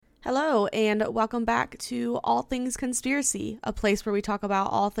Hello, and welcome back to All Things Conspiracy, a place where we talk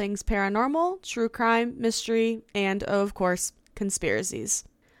about all things paranormal, true crime, mystery, and, of course, conspiracies.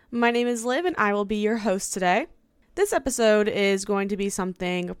 My name is Liv, and I will be your host today. This episode is going to be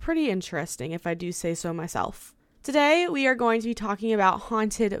something pretty interesting, if I do say so myself. Today, we are going to be talking about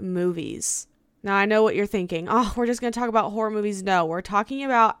haunted movies. Now, I know what you're thinking. Oh, we're just going to talk about horror movies. No, we're talking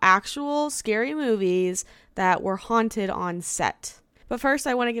about actual scary movies that were haunted on set. But first,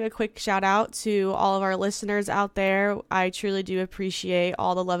 I want to give a quick shout out to all of our listeners out there. I truly do appreciate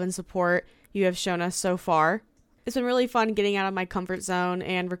all the love and support you have shown us so far. It's been really fun getting out of my comfort zone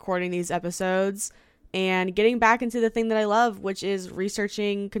and recording these episodes and getting back into the thing that I love, which is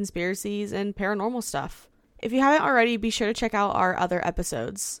researching conspiracies and paranormal stuff. If you haven't already, be sure to check out our other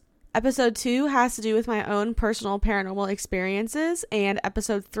episodes. Episode 2 has to do with my own personal paranormal experiences, and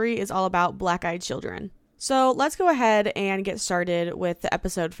episode 3 is all about black-eyed children. So let's go ahead and get started with the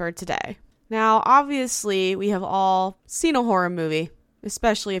episode for today. Now, obviously, we have all seen a horror movie,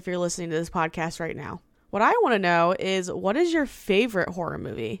 especially if you're listening to this podcast right now. What I want to know is, what is your favorite horror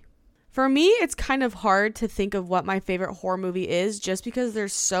movie? For me, it's kind of hard to think of what my favorite horror movie is just because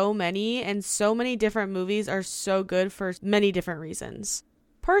there's so many, and so many different movies are so good for many different reasons.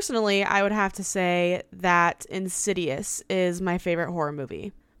 Personally, I would have to say that Insidious is my favorite horror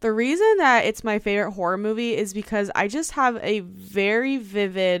movie. The reason that it's my favorite horror movie is because I just have a very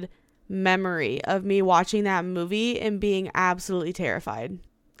vivid memory of me watching that movie and being absolutely terrified.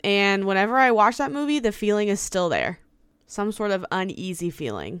 And whenever I watch that movie, the feeling is still there. Some sort of uneasy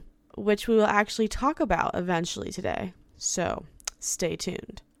feeling, which we will actually talk about eventually today. So, stay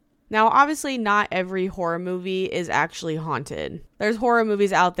tuned. Now, obviously, not every horror movie is actually haunted. There's horror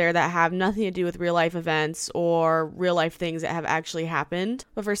movies out there that have nothing to do with real life events or real life things that have actually happened.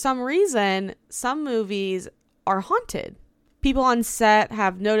 But for some reason, some movies are haunted. People on set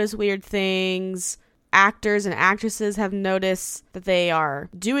have noticed weird things. Actors and actresses have noticed that they are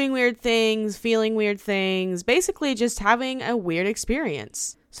doing weird things, feeling weird things, basically just having a weird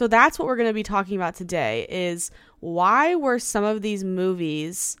experience. So that's what we're going to be talking about today, is why were some of these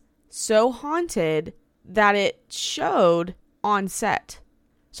movies so haunted that it showed on set.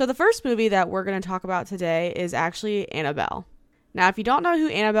 So the first movie that we're going to talk about today is actually Annabelle. Now, if you don't know who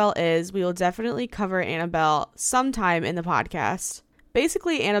Annabelle is, we will definitely cover Annabelle sometime in the podcast.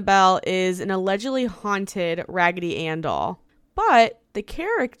 Basically, Annabelle is an allegedly haunted Raggedy Ann doll, but the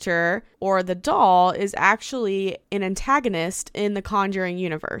character, or the doll, is actually an antagonist in the Conjuring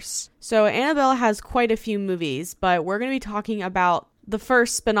universe. So Annabelle has quite a few movies, but we're going to be talking about the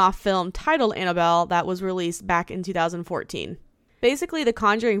first spin-off film titled Annabelle that was released back in 2014. Basically, the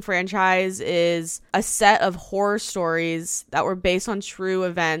Conjuring franchise is a set of horror stories that were based on true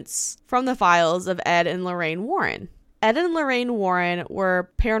events from the files of Ed and Lorraine Warren. Ed and Lorraine Warren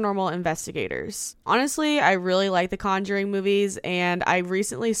were paranormal investigators. Honestly, I really like the Conjuring movies, and I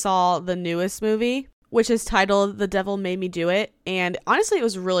recently saw the newest movie, which is titled The Devil Made Me Do It, and honestly, it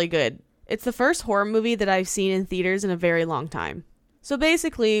was really good. It's the first horror movie that I've seen in theaters in a very long time. So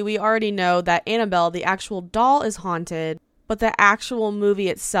basically, we already know that Annabelle, the actual doll, is haunted, but the actual movie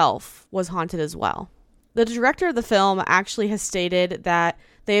itself was haunted as well. The director of the film actually has stated that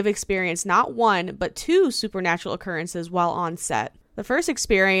they have experienced not one, but 2 supernatural occurrences while on set. The first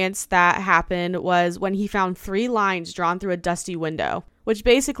experience that happened was when he found 3 lines drawn through a dusty window, which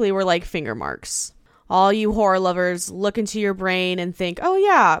basically were like finger marks. All you horror lovers look into your brain and think, oh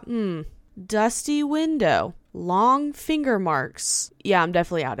yeah, dusty window. Long finger marks. Yeah, I'm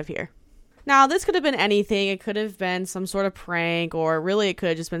definitely out of here. Now, this could have been anything. It could have been some sort of prank, or really it could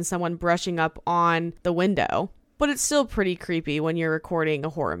have just been someone brushing up on the window. But it's still pretty creepy when you're recording a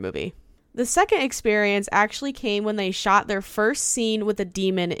horror movie. The second experience actually came when they shot their first scene with a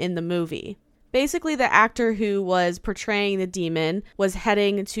demon in the movie. Basically, the actor who was portraying the demon was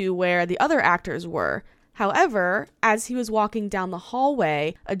heading to where the other actors were. However, as he was walking down the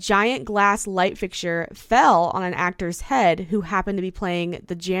hallway, a giant glass light fixture fell on an actor's head who happened to be playing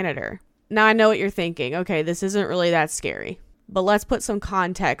the janitor. Now, I know what you're thinking. Okay, this isn't really that scary. But let's put some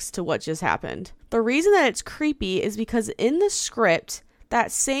context to what just happened. The reason that it's creepy is because in the script,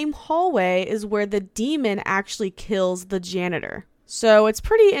 that same hallway is where the demon actually kills the janitor. So it's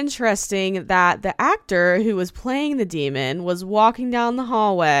pretty interesting that the actor who was playing the demon was walking down the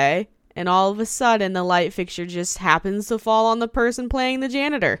hallway, and all of a sudden, the light fixture just happens to fall on the person playing the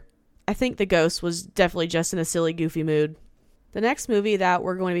janitor. I think the ghost was definitely just in a silly, goofy mood. The next movie that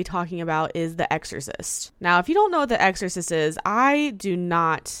we're going to be talking about is The Exorcist. Now, if you don't know what The Exorcist is, I do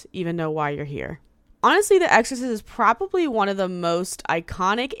not even know why you're here. Honestly, The Exorcist is probably one of the most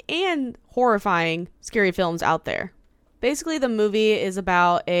iconic and horrifying scary films out there. Basically, the movie is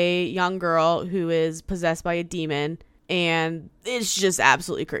about a young girl who is possessed by a demon, and it's just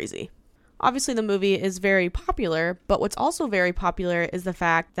absolutely crazy. Obviously, the movie is very popular, but what's also very popular is the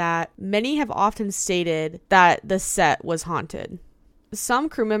fact that many have often stated that the set was haunted. Some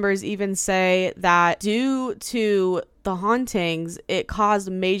crew members even say that due to the hauntings, it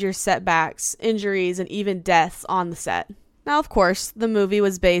caused major setbacks, injuries, and even deaths on the set. Now, of course, the movie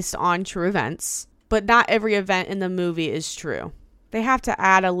was based on true events, but not every event in the movie is true. They have to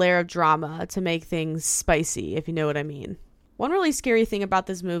add a layer of drama to make things spicy, if you know what I mean. One really scary thing about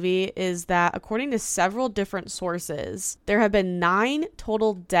this movie is that, according to several different sources, there have been 9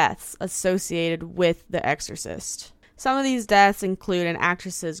 total deaths associated with The Exorcist. Some of these deaths include an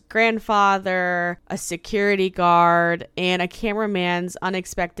actress's grandfather, a security guard, and a cameraman's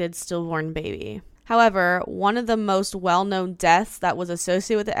unexpected stillborn baby. However, one of the most well-known deaths that was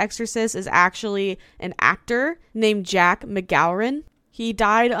associated with The Exorcist is actually an actor named Jack McGowan. He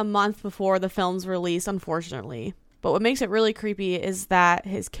died a month before the film's release, unfortunately. But what makes it really creepy is that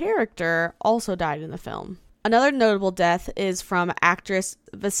his character also died in the film. Another notable death is from actress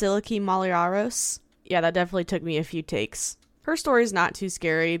Vasiliki Maliaros. Yeah, that definitely took me a few takes. Her story is not too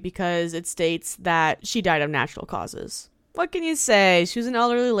scary because it states that she died of natural causes. What can you say? She was an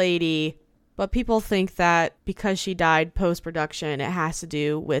elderly lady. But people think that because she died post-production, it has to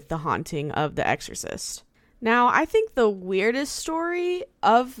do with the haunting of The Exorcist. Now, I think the weirdest story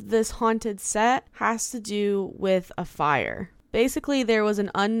of this haunted set has to do with a fire. Basically, there was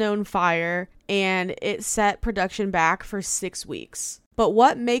an unknown fire, and it set production back for 6 weeks. But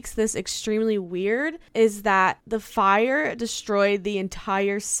what makes this extremely weird is that the fire destroyed the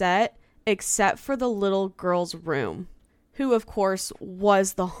entire set except for the little girl's room, who, of course,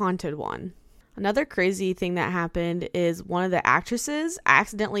 was the haunted one. Another crazy thing that happened is one of the actresses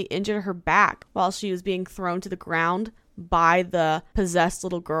accidentally injured her back while she was being thrown to the ground by the possessed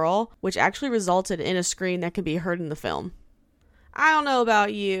little girl, which actually resulted in a scream that can be heard in the film. I don't know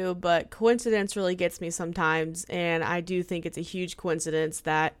about you, but coincidence really gets me sometimes, and I do think it's a huge coincidence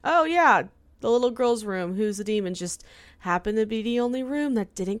that, oh yeah, the little girl's room, who's the demon, just happened to be the only room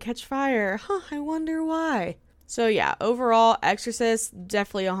that didn't catch fire. I wonder why. So yeah, overall, Exorcist,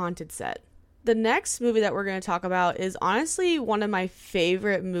 definitely a haunted set. The next movie that we're going to talk about is honestly one of my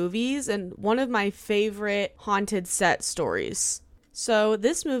favorite movies and one of my favorite haunted set stories. So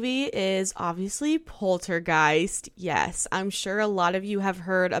this movie is obviously Poltergeist. Yes, I'm sure a lot of you have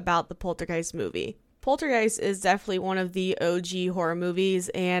heard about the Poltergeist movie. Poltergeist is definitely one of the OG horror movies,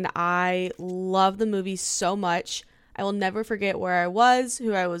 and I love the movie so much. I will never forget where I was,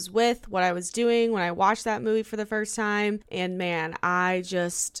 who I was with, what I was doing when I watched that movie for the first time, and man, I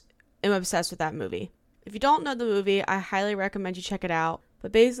just am obsessed with that movie. If you don't know the movie, I highly recommend you check it out.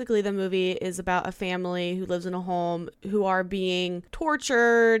 But basically, the movie is about a family who lives in a home who are being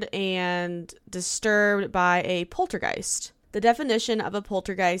tortured and disturbed by a poltergeist. The definition of a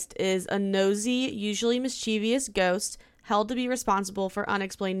poltergeist is a nosy, usually mischievous ghost held to be responsible for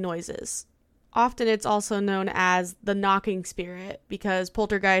unexplained noises. Often it's also known as the knocking spirit because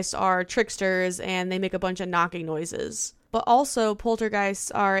poltergeists are tricksters and they make a bunch of knocking noises. But also,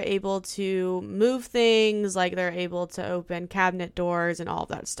 poltergeists are able to move things, like they're able to open cabinet doors and all of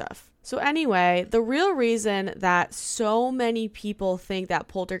that stuff. So anyway, the real reason that so many people think that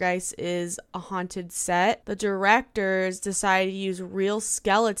Poltergeist is a haunted set, the directors decided to use real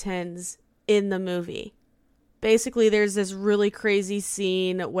skeletons in the movie. Basically, there's this really crazy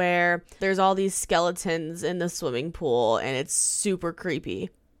scene where there's all these skeletons in the swimming pool, and it's super creepy.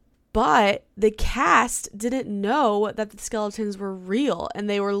 But the cast didn't know that the skeletons were real, and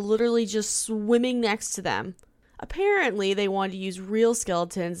they were literally just swimming next to them. Apparently, they wanted to use real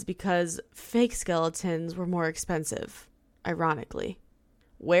skeletons because fake skeletons were more expensive, ironically.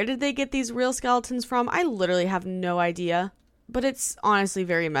 Where did they get these real skeletons from? I literally have no idea, but it's honestly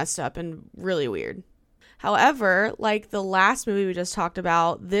very messed up and really weird. However, like the last movie we just talked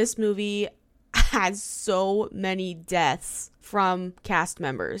about, this movie has so many deaths from cast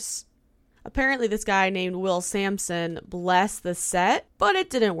members. Apparently this guy named Will Sampson blessed the set, but it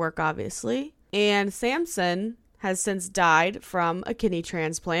didn't work obviously. And Sampson has since died from a kidney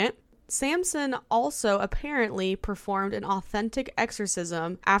transplant. Sampson also apparently performed an authentic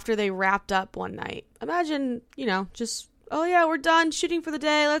exorcism after they wrapped up one night. Imagine, just, oh yeah, we're done shooting for the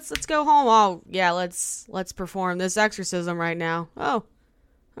day. Let's go home. Oh yeah, let's perform this exorcism right now. Oh,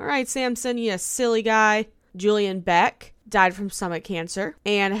 all right, Sampson, you silly guy. Julian Beck died from stomach cancer,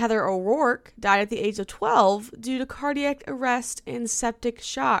 and Heather O'Rourke died at the age of 12 due to cardiac arrest and septic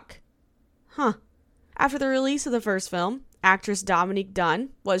shock. After the release of the first film, Actress Dominique Dunn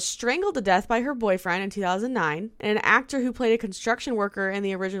was strangled to death by her boyfriend in 2009, and an actor who played a construction worker in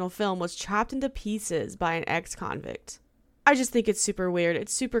the original film was chopped into pieces by an ex-convict. I just think it's super weird.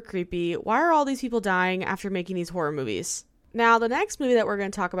 It's super creepy. Why are all these people dying after making these horror movies? Now, the next movie that we're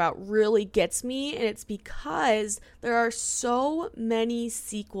going to talk about really gets me, and it's because there are so many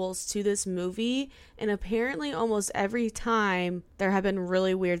sequels to this movie, and apparently almost every time there have been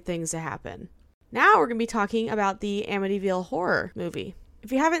really weird things to happen. Now we're going to be talking about the Amityville Horror movie.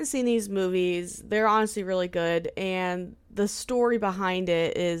 If you haven't seen these movies, they're honestly really good, and the story behind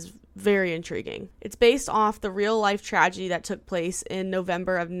it is very intriguing. It's based off the real-life tragedy that took place in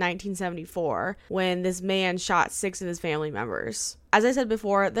November of 1974 when this man shot 6 of his family members. As I said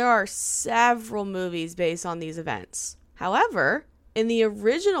before, there are several movies based on these events. However, in the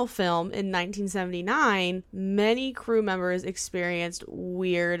original film in 1979, many crew members experienced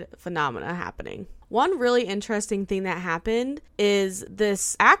weird phenomena happening. One really interesting thing that happened is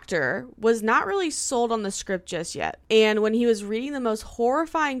this actor was not really sold on the script just yet. And when he was reading the most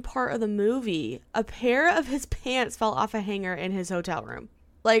horrifying part of the movie, a pair of his pants fell off a hanger in his hotel room.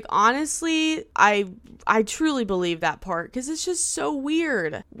 Like, honestly, I truly believe that part because it's just so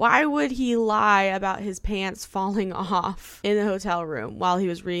weird. Why would he lie about his pants falling off in the hotel room while he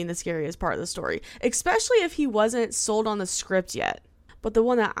was reading the scariest part of the story? Especially if he wasn't sold on the script yet. But the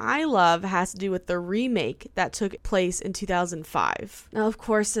one that I love has to do with the remake that took place in 2005. Now, of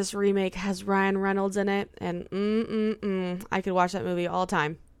course, this remake has Ryan Reynolds in it, and I could watch that movie all the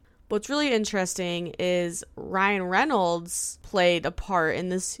time. What's really interesting is Ryan Reynolds played a part in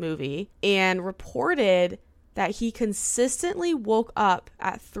this movie and reported that he consistently woke up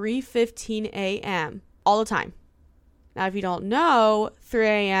at 3:15 a.m. all the time. Now, if you don't know, 3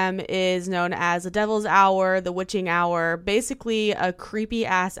 a.m. is known as the devil's hour, the witching hour, basically a creepy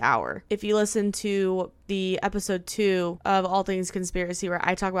ass hour. If you listen to the episode 2 of All Things Conspiracy where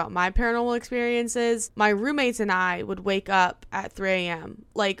I talk about my paranormal experiences, my roommates and I would wake up at 3 a.m.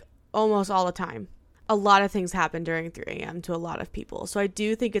 like almost all the time. A lot of things happen during 3 a.m. to a lot of people. So I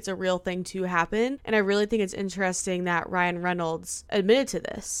do think it's a real thing to happen. And I really think it's interesting that Ryan Reynolds admitted to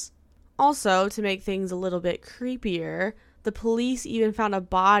this. Also, to make things a little bit creepier, the police even found a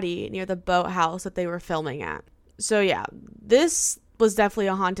body near the boathouse that they were filming at. So yeah, this was definitely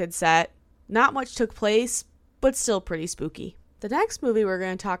a haunted set. Not much took place, but still pretty spooky. The next movie we're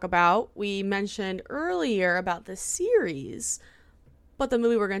going to talk about, we mentioned earlier about the series, but the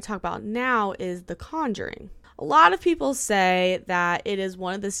movie we're going to talk about now is The Conjuring. A lot of people say that it is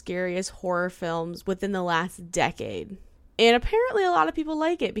one of the scariest horror films within the last decade. And apparently a lot of people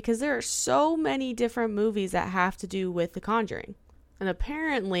like it because there are so many different movies that have to do with The Conjuring. And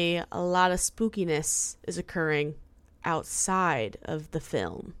apparently a lot of spookiness is occurring outside of the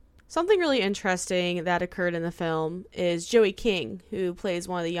film. Something really interesting that occurred in the film is Joey King, who plays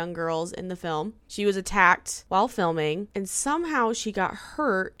one of the young girls in the film. She was attacked while filming, and somehow she got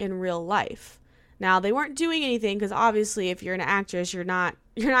hurt in real life. Now, they weren't doing anything because obviously if you're an actress, you're not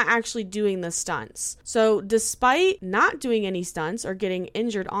actually doing the stunts. So despite not doing any stunts or getting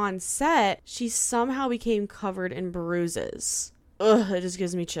injured on set, she somehow became covered in bruises. Ugh, it just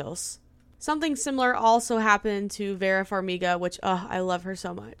gives me chills. Something similar also happened to Vera Farmiga, which, I love her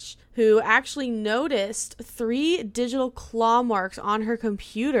so much, who actually noticed 3 digital claw marks on her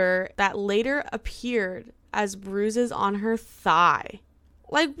computer that later appeared as bruises on her thigh.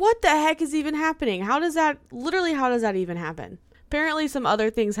 Like, what the heck is even happening? How does that even happen? Apparently some other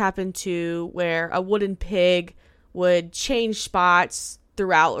things happened too, where a wooden pig would change spots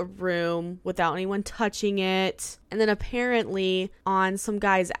throughout a room without anyone touching it. And then apparently on some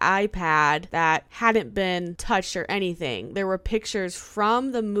guy's iPad that hadn't been touched or anything, there were pictures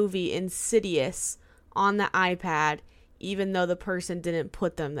from the movie Insidious on the iPad, even though the person didn't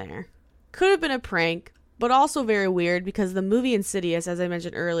put them there. Could have been a prank, but also very weird because the movie Insidious, as I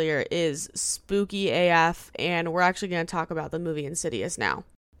mentioned earlier, is spooky AF, and we're actually going to talk about the movie Insidious now.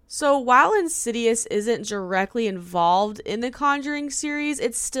 So while Insidious isn't directly involved in the Conjuring series,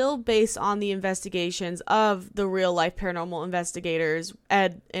 it's still based on the investigations of the real-life paranormal investigators,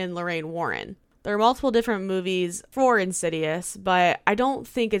 Ed and Lorraine Warren. There are multiple different movies for Insidious, but I don't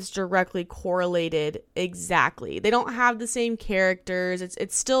think it's directly correlated exactly. They don't have the same characters.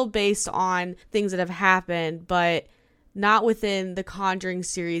 It's still based on things that have happened, but not within the Conjuring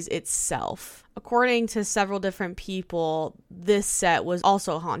series itself. According to several different people, this set was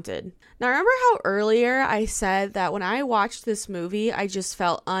also haunted. Now, remember how earlier I said that when I watched this movie, I just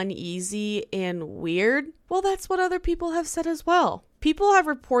felt uneasy and weird? Well, that's what other people have said as well. People have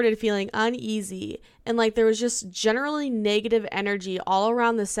reported feeling uneasy and like there was just generally negative energy all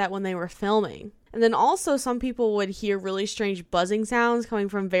around the set when they were filming. And then also some people would hear really strange buzzing sounds coming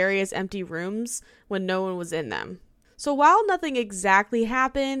from various empty rooms when no one was in them. So while nothing exactly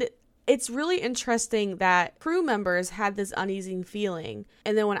happened, it's really interesting that crew members had this uneasy feeling.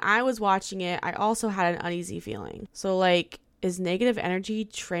 And then when I was watching it, I also had an uneasy feeling. So like, is negative energy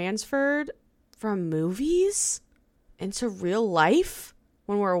transferred from movies into real life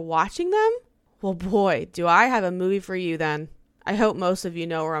when we're watching them? Well, boy, do I have a movie for you then. I hope most of you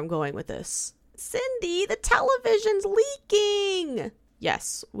know where I'm going with this. Cindy, the television's leaking!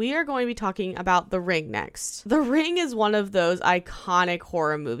 Yes, we are going to be talking about The Ring next. The Ring is one of those iconic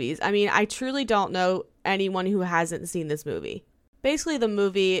horror movies. I mean, I truly don't know anyone who hasn't seen this movie. Basically, the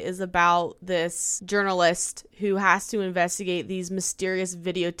movie is about this journalist who has to investigate these mysterious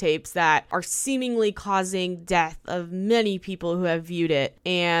videotapes that are seemingly causing death of many people who have viewed it.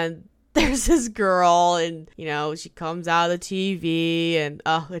 And there's this girl and, you know, she comes out of the TV and,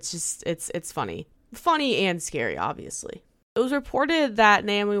 it's funny. Funny and scary, obviously. It was reported that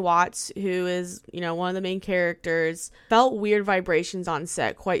Naomi Watts, who is, you know, one of the main characters, felt weird vibrations on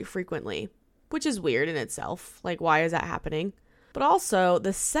set quite frequently, which is weird in itself. Like, why is that happening? But also,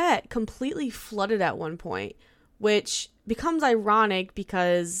 the set completely flooded at one point, which becomes ironic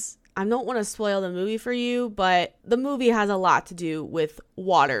because I don't want to spoil the movie for you, but the movie has a lot to do with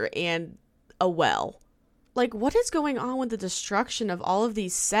water and a well. Like, what is going on with the destruction of all of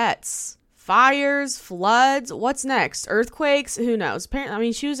these sets? Fires, floods, what's next? Earthquakes? Who knows? Apparently, I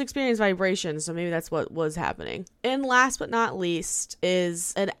mean, she was experiencing vibrations, so maybe that's what was happening. And last but not least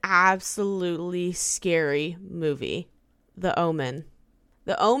is an absolutely scary movie, The Omen.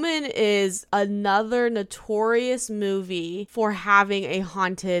 The Omen is another notorious movie for having a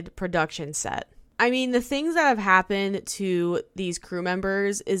haunted production set. I mean, the things that have happened to these crew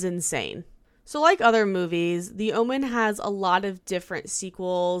members is insane. So like other movies, The Omen has a lot of different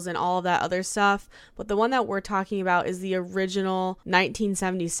sequels and all of that other stuff, but the one that we're talking about is the original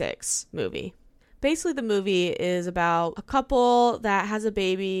 1976 movie. Basically, the movie is about a couple that has a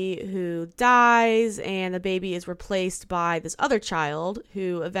baby who dies, and the baby is replaced by this other child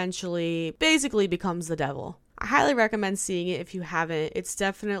who eventually basically becomes the devil. I highly recommend seeing it if you haven't. It's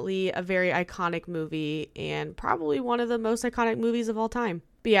definitely a very iconic movie and probably one of the most iconic movies of all time.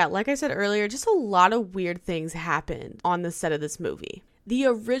 But yeah, like I said earlier, just a lot of weird things happened on the set of this movie. The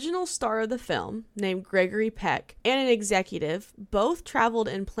original star of the film, named Gregory Peck, and an executive both traveled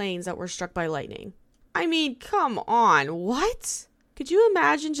in planes that were struck by lightning. I mean, come on, what? Could you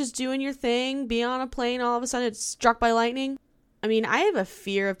imagine just doing your thing, being on a plane, all of a sudden it's struck by lightning? I mean, I have a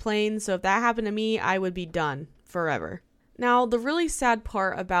fear of planes, so if that happened to me, I would be done forever. Now, the really sad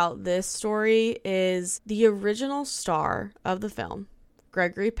part about this story is the original star of the film,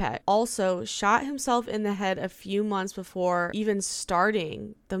 Gregory Peck, also shot himself in the head a few months before even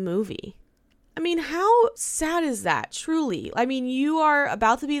starting the movie. I mean, how sad is that, truly? I mean, you are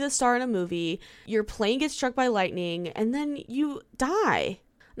about to be the star in a movie, your plane gets struck by lightning, and then you die.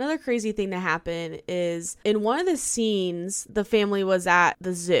 Another crazy thing that happened is in one of the scenes, the family was at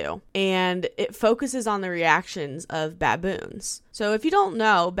the zoo and it focuses on the reactions of baboons. So if you don't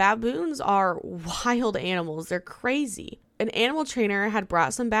know, baboons are wild animals. They're crazy. An animal trainer had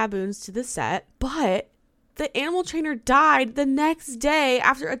brought some baboons to the set, but the animal trainer died the next day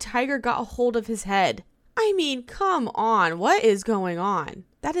after a tiger got a hold of his head. I mean, come on. What is going on?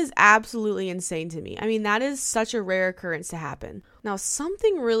 That is absolutely insane to me. I mean, that is such a rare occurrence to happen. Now,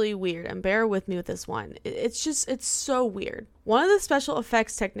 something really weird, and bear with me with this one. It's so weird. One of the special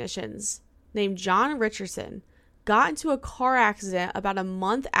effects technicians named John Richardson got into a car accident about a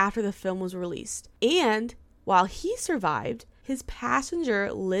month after the film was released. And while he survived, his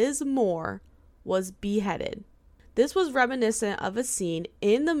passenger, Liz Moore, was beheaded. This was reminiscent of a scene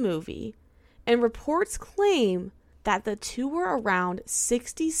in the movie, and reports claim that the two were around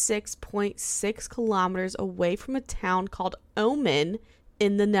 66.6 kilometers away from a town called Omen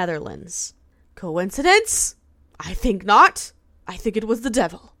in the Netherlands. Coincidence? I think not. I think it was the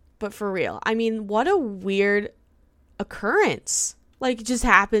devil. But for real, I mean, what a weird occurrence. Like, it just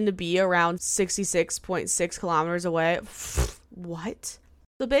happened to be around 66.6 kilometers away. What?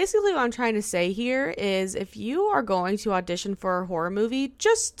 So basically what I'm trying to say here is if you are going to audition for a horror movie,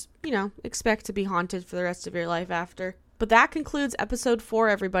 just, expect to be haunted for the rest of your life after. But that concludes episode 4,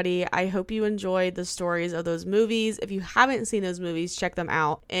 everybody. I hope you enjoyed the stories of those movies. If you haven't seen those movies, check them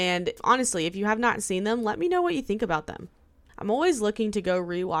out. And honestly, if you have not seen them, let me know what you think about them. I'm always looking to go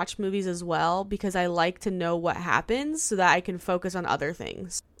rewatch movies as well because I like to know what happens so that I can focus on other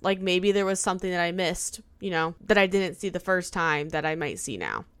things. Like maybe there was something that I missed, that I didn't see the first time that I might see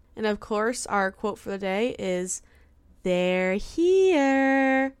now. And of course, our quote for the day is, "They're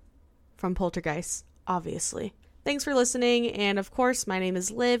here." from Poltergeist, obviously. Thanks for listening, and of course, my name is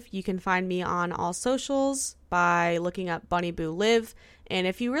Liv. You can find me on all socials by looking up Bunny Boo Liv. And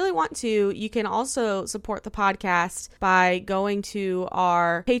if you really want to, you can also support the podcast by going to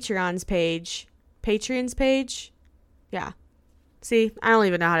our Patreon's page. Patreon's page? Yeah. See, I don't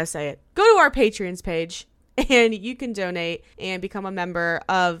even know how to say it. Go to our Patreon's page, and you can donate and become a member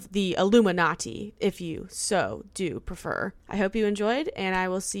of the Illuminati if you so do prefer. I hope you enjoyed, and I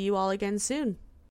will see you all again soon.